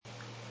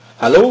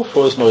Hallo,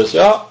 frohes neues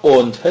Jahr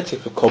und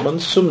herzlich willkommen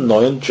zum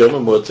neuen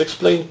German Words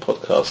Explained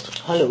Podcast.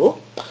 Hallo.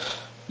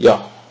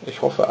 Ja, ich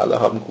hoffe,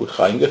 alle haben gut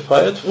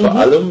reingefeiert, vor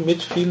allem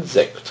mit viel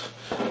Sekt,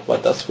 weil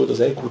das würde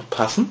sehr gut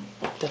passen.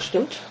 Das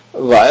stimmt.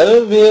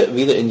 Weil wir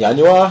wieder im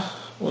Januar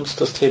uns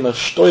das Thema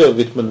Steuer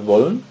widmen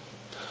wollen.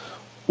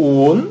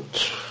 Und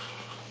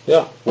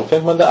ja, wo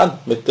fängt man da an?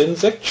 Mit den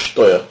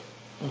Sektsteuer.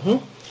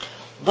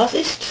 Was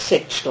ist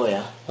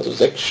Sektsteuer? Also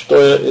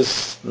Sektsteuer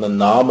ist ein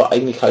Name,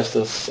 eigentlich heißt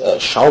es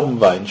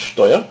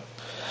Schaumweinsteuer.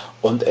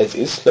 Und es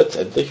ist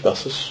letztendlich,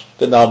 was es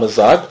der Name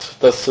sagt,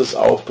 dass es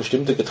auf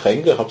bestimmte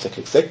Getränke,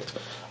 hauptsächlich Sekt,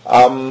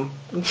 eine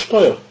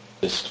Steuer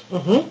ist.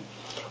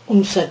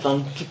 Und seit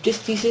wann gibt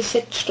es diese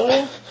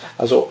Sektsteuer?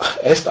 Also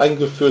erst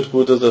eingeführt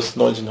wurde das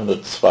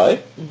 1902,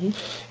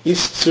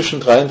 ist zwischen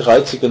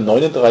 33 und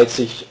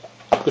 39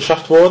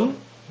 abgeschafft worden,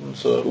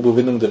 zur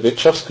Überwindung der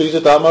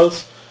Wirtschaftskrise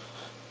damals.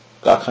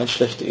 Gar keine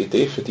schlechte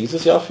Idee für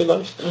dieses Jahr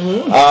vielleicht.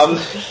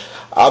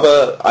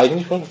 Aber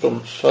eigentlich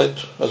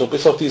also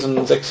bis auf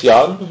diesen 6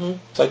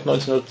 Jahren, seit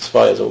 1902,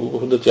 also über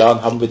 100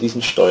 Jahren, haben wir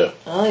diesen Steuer.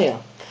 Ah ja.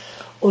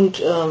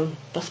 Und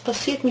was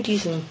passiert mit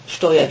diesem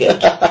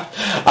Steuergeld?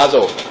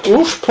 Also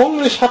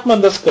ursprünglich hat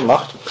man das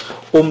gemacht,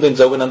 um den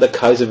sogenannten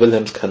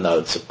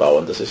Kaiser-Wilhelms-Kanal zu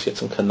bauen. Das ist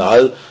jetzt ein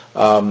Kanal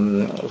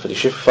für die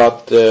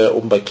Schifffahrt, der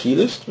oben bei Kiel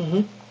ist.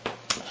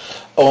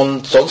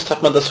 Und sonst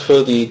hat man das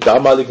für die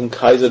damalige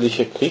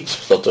kaiserliche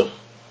Kriegsflotte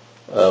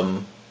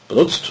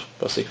benutzt,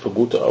 was ich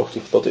vermute auch die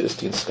Flotte ist,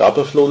 die in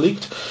Scapa-Flow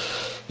liegt.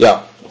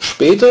 Ja,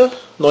 später,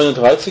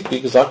 39, wie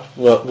gesagt,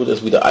 wurde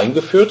es wieder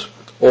eingeführt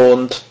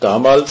und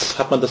damals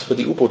hat man das für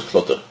die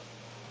U-Boot-Flotte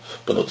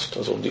benutzt,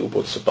 also um die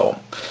U-Boote zu bauen.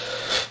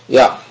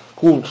 Ja,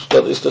 gut,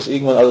 dann ist das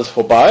irgendwann alles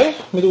vorbei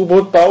mit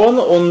U-Boot bauen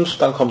und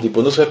dann kommt die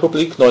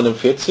Bundesrepublik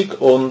 49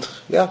 und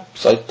ja,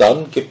 seit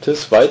dann gibt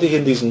es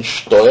weiterhin diesen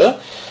Steuer.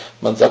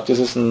 Man sagt, es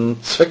ist ein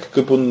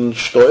zweckgebundene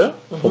Steuer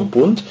vom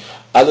Bund.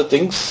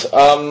 Allerdings,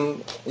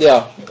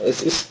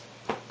 es ist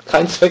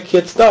kein Zweck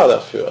jetzt da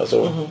dafür.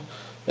 Also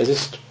es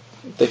ist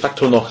de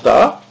facto noch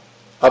da,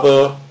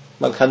 aber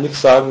man kann nicht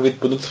sagen,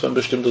 wird benutzt für eine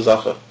bestimmte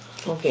Sache.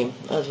 Okay,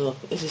 also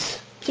es ist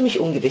ziemlich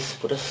ungewiss,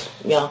 wo das,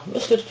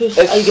 es wird fürs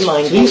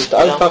allgemein. Es fließt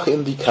einfach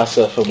in die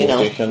Kasse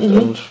vermutlich.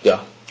 Genau. Und ja.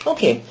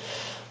 Okay,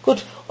 gut.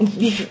 Und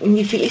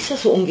wie viel ist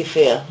das so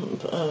ungefähr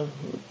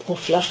pro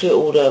Flasche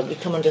oder wie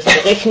kann man das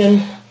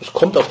berechnen? Es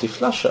kommt auf die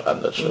Flasche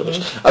an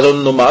natürlich. Also eine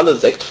normale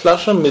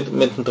Sektflasche mit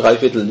einem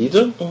 3/4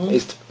 Liter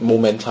ist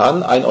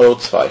momentan 1,02 Euro.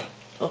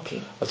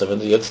 Okay. Also wenn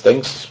du jetzt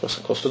denkst,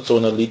 was kostet so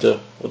eine Liter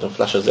oder eine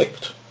Flasche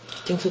Sekt?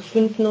 Ich denke so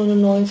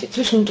 5,99,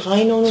 zwischen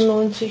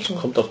 3,99.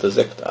 Kommt auf der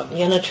Sekt an.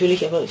 Ja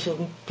natürlich, aber so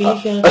ein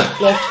billiger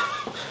vielleicht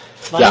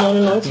 2,99.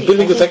 Ja,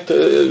 billige Sekt,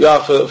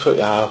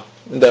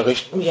 in der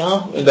Richtung.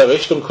 Ja. In der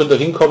Richtung könnte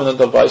hinkommen und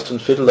dann weißt du, ein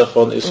Viertel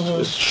davon ist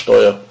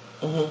Steuer.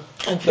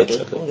 Ein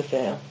Viertel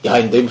ungefähr, ja. Ja,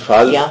 in dem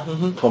Fall, Ja,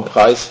 vom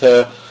Preis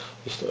her,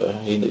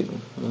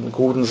 einen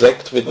guten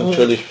Sekt wird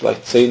natürlich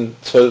vielleicht 10,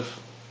 12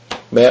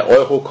 mehr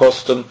Euro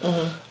kosten.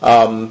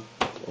 Und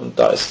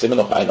da ist es immer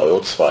noch 1,02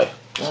 Euro.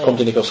 Das kommt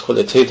ja nicht aufs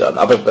Qualität an.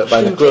 Aber bei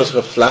einer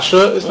größeren Flasche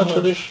ist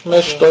natürlich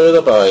mehr Steuer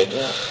dabei.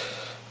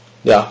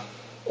 Ja,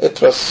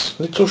 etwas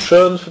nicht so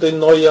schön für den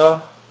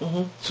Neujahr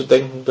zu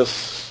denken, dass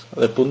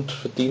der Bund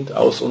verdient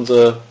aus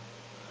unserer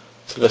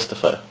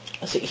Silvesterfeier.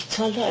 Also ich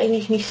zahle da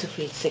eigentlich nicht so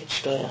viel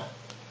Sektsteuer.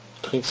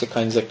 Trinkst du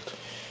keinen Sekt?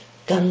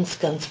 Ganz,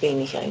 ganz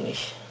wenig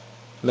eigentlich.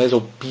 Mehr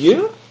so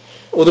Bier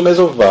oder mehr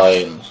so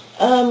Wein?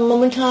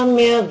 Momentan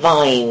mehr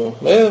Wein.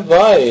 Mehr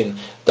Wein.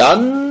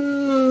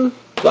 Dann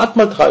wart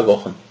mal 3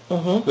 Wochen.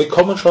 Wir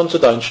kommen schon zu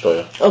deiner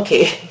Steuer.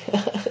 Okay,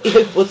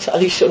 irgendwo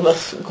zahle ich schon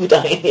was gut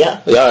ein,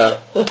 ja. Ja.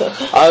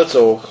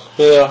 Also,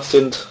 wir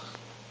sind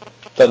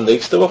dann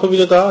nächste Woche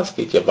wieder da. Es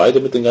geht ja weiter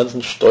mit den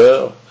ganzen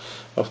Steuer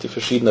auf die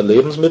verschiedenen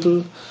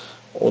Lebensmittel.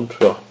 Und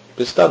ja,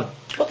 bis dann.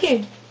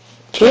 Okay.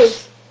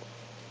 Tschüss.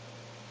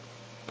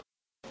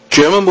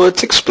 German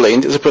Words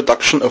Explained is a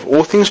production of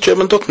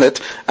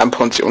allthingsgerman.net and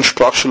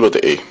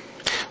pensionssprachschule.de.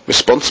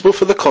 Responsible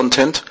for the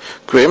content,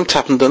 Graham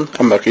Tappenden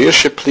and Maria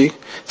Shipley,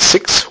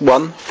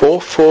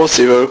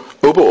 61440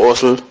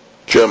 Oberursel,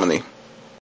 Germany.